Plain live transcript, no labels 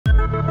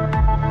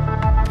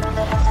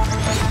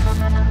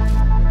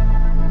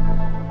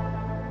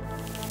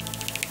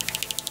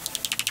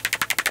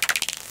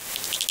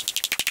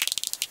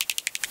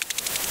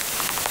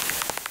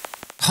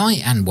Hi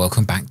and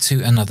welcome back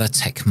to another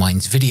Tech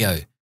Minds video.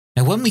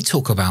 Now when we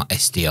talk about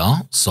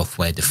SDR,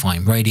 software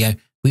defined radio,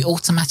 we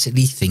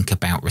automatically think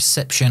about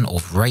reception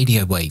of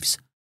radio waves.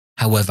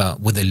 However,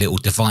 with a little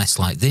device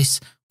like this,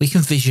 we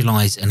can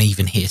visualize and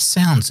even hear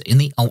sounds in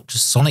the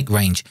ultrasonic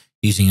range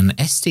using an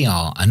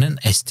SDR and an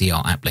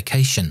SDR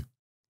application.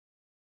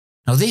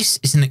 Now this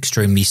is an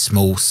extremely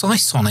small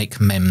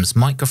Ultrasonic MEMS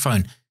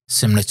microphone,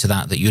 similar to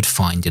that you'd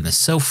find in a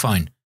cell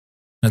phone.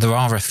 Now there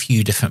are a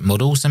few different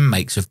models and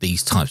makes of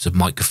these types of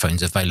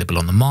microphones available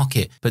on the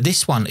market, but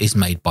this one is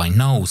made by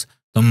Knowles,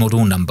 the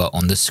model number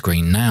on the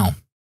screen now.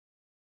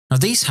 Now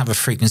these have a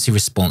frequency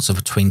response of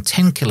between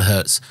 10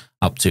 kHz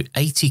up to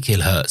 80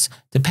 kHz,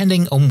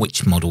 depending on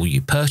which model you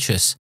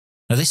purchase.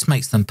 Now this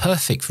makes them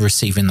perfect for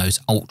receiving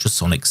those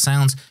ultrasonic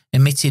sounds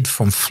emitted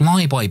from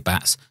flyby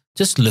bats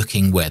just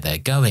looking where they're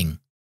going.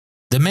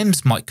 The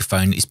MEMS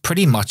microphone is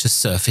pretty much a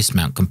surface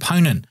mount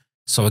component,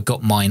 so I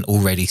got mine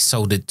already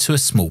soldered to a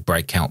small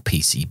breakout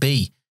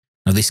PCB.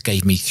 Now this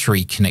gave me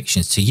 3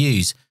 connections to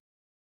use: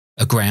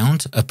 a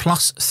ground, a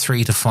plus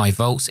 3 to 5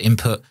 volts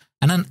input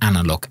and an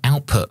analog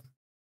output.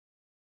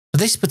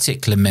 This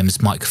particular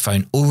MEMS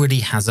microphone already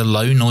has a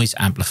low noise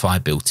amplifier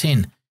built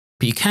in,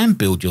 but you can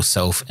build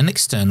yourself an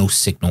external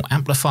signal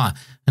amplifier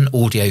and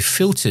audio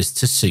filters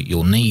to suit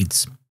your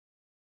needs.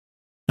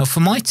 Now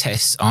for my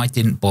tests, I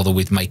didn't bother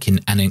with making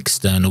an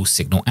external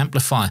signal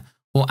amplifier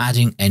or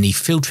adding any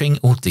filtering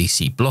or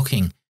DC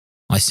blocking.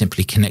 I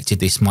simply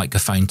connected this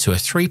microphone to a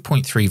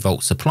 3.3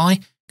 volt supply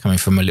coming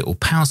from a little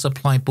power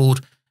supply board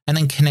and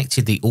then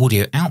connected the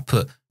audio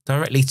output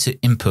directly to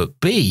input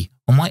B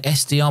on my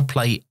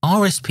SDRPlay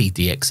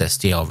RSP-DX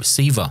SDR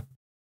receiver.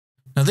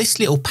 Now this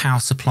little power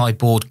supply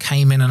board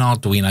came in an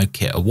Arduino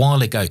kit a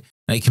while ago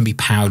and it can be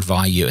powered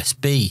via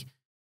USB.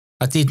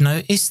 I did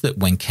notice that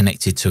when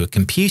connected to a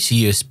computer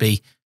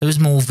USB, there was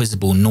more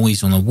visible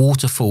noise on the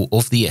waterfall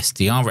of the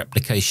SDR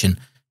replication,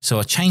 so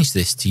I changed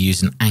this to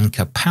use an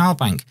Anchor power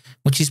bank,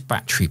 which is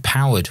battery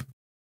powered.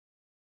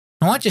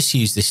 Now I just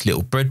used this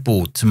little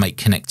breadboard to make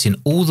connecting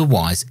all the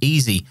wires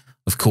easy.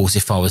 Of course,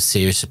 if I was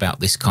serious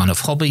about this kind of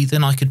hobby,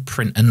 then I could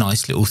print a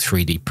nice little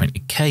 3D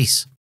printed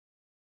case.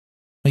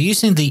 Now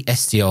using the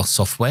SDR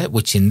software,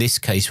 which in this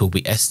case will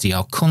be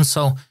SDR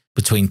console,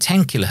 between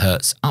 10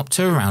 kHz up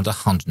to around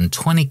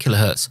 120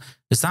 kHz,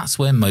 as that's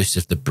where most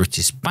of the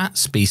British bat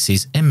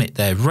species emit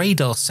their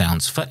radar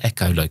sounds for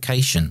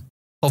echolocation.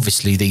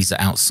 Obviously these are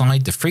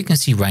outside the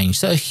frequency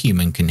range that a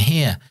human can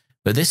hear,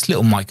 but this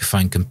little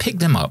microphone can pick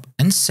them up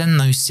and send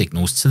those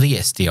signals to the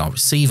SDR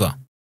receiver.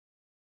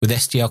 With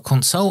SDR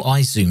console,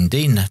 I zoomed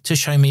in to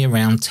show me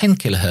around 10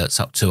 kHz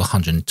up to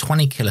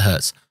 120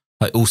 kHz.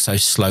 I also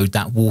slowed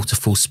that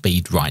waterfall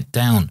speed right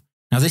down.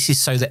 Now this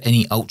is so that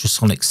any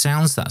ultrasonic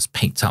sounds that's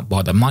picked up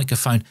by the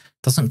microphone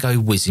doesn't go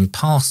whizzing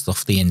past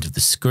off the end of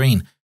the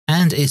screen,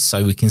 and it's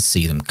so we can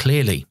see them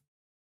clearly.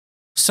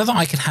 So that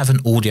I could have an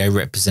audio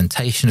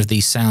representation of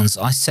these sounds,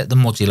 I set the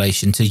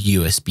modulation to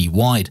USB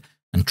wide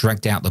and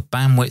dragged out the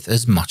bandwidth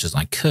as much as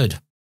I could.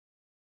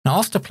 Now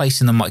after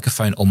placing the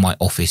microphone on my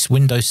office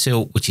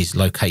windowsill, which is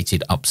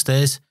located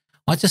upstairs,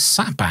 I just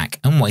sat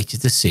back and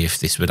waited to see if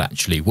this would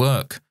actually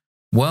work.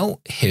 Well,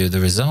 here are the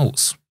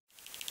results.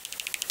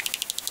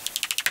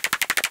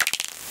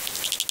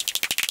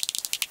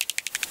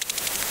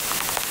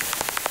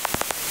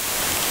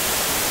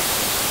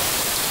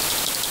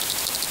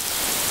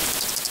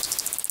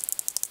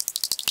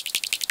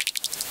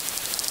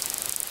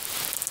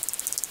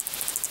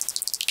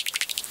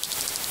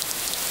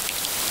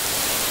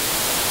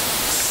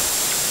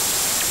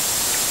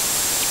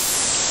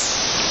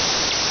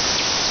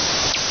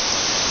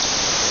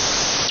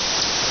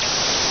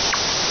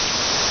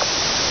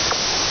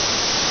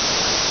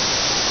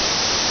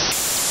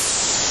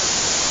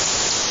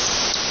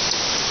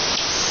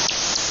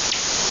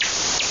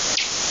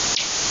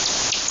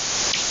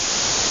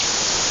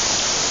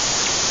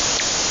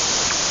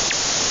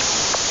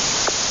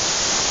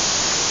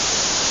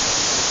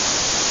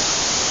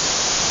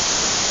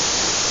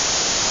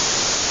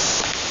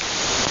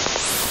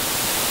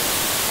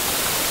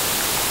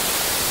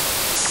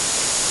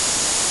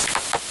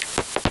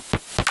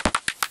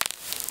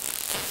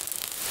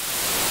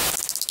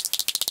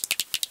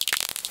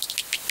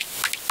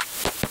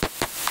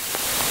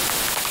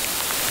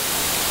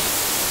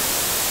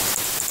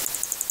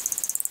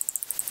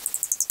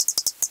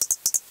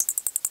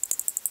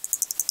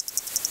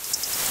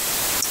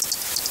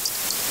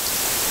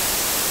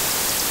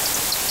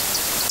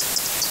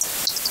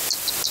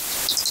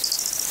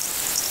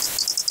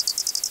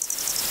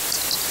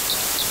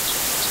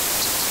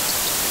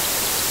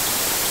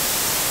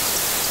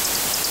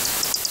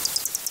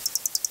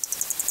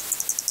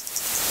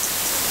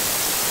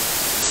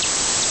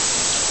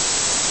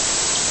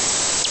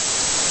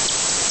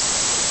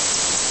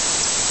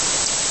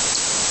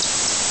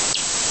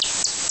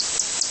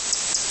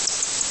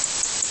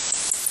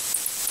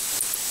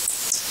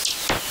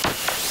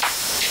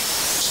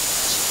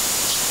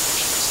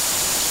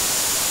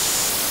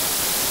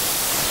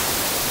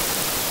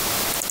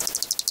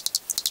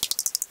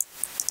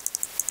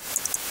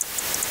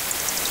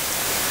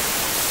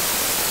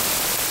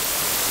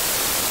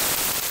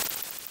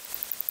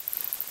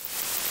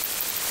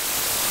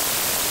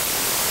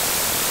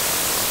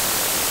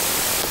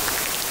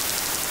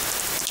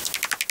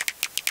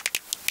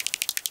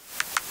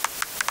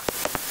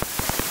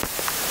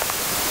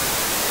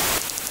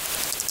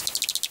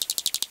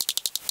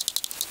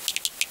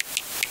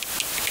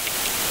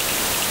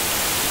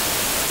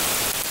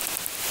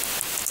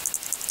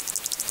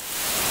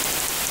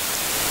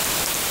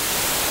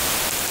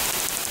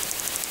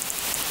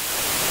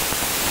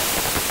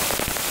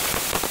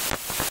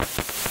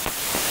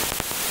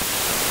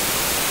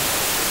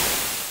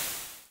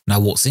 Now,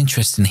 what's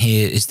interesting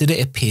here is that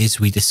it appears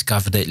we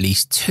discovered at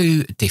least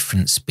 2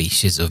 different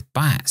species of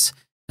bats.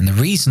 And the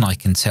reason I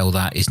can tell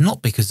that is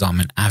not because I'm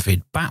an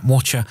avid bat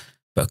watcher,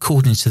 but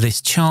according to this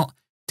chart,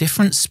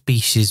 different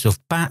species of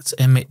bats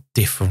emit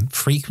different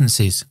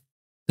frequencies.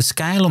 The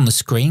scale on the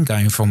screen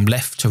going from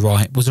left to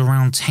right was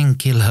around 10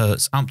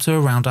 kHz up to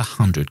around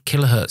 100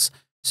 kHz.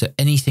 So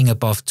anything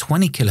above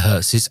 20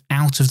 kHz is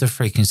out of the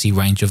frequency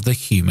range of the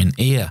human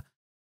ear,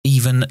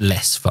 even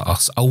less for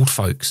us old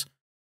folks.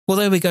 Well,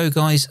 there we go,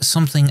 guys,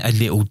 something a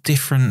little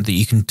different that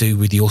you can do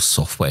with your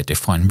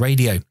software-defined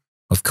radio.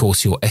 Of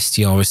course, your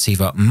SDR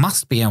receiver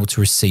must be able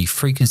to receive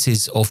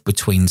frequencies of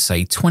between,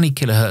 say, 20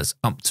 kHz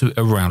up to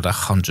around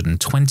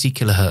 120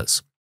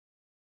 kHz.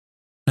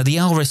 Now, the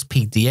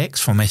RSPDX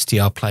from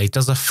SDRPlay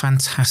does a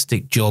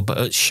fantastic job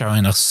at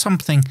showing us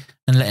something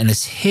and letting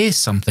us hear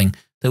something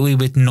that we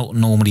would not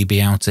normally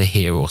be able to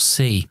hear or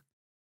see.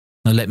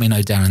 Now, let me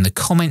know down in the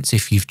comments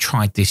if you've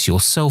tried this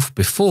yourself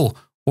before,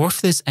 or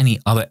if there's any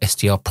other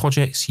SDR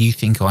projects you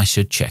think I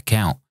should check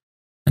out.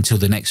 Until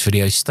the next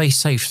video, stay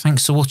safe,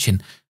 thanks for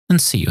watching,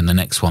 and see you in the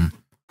next one.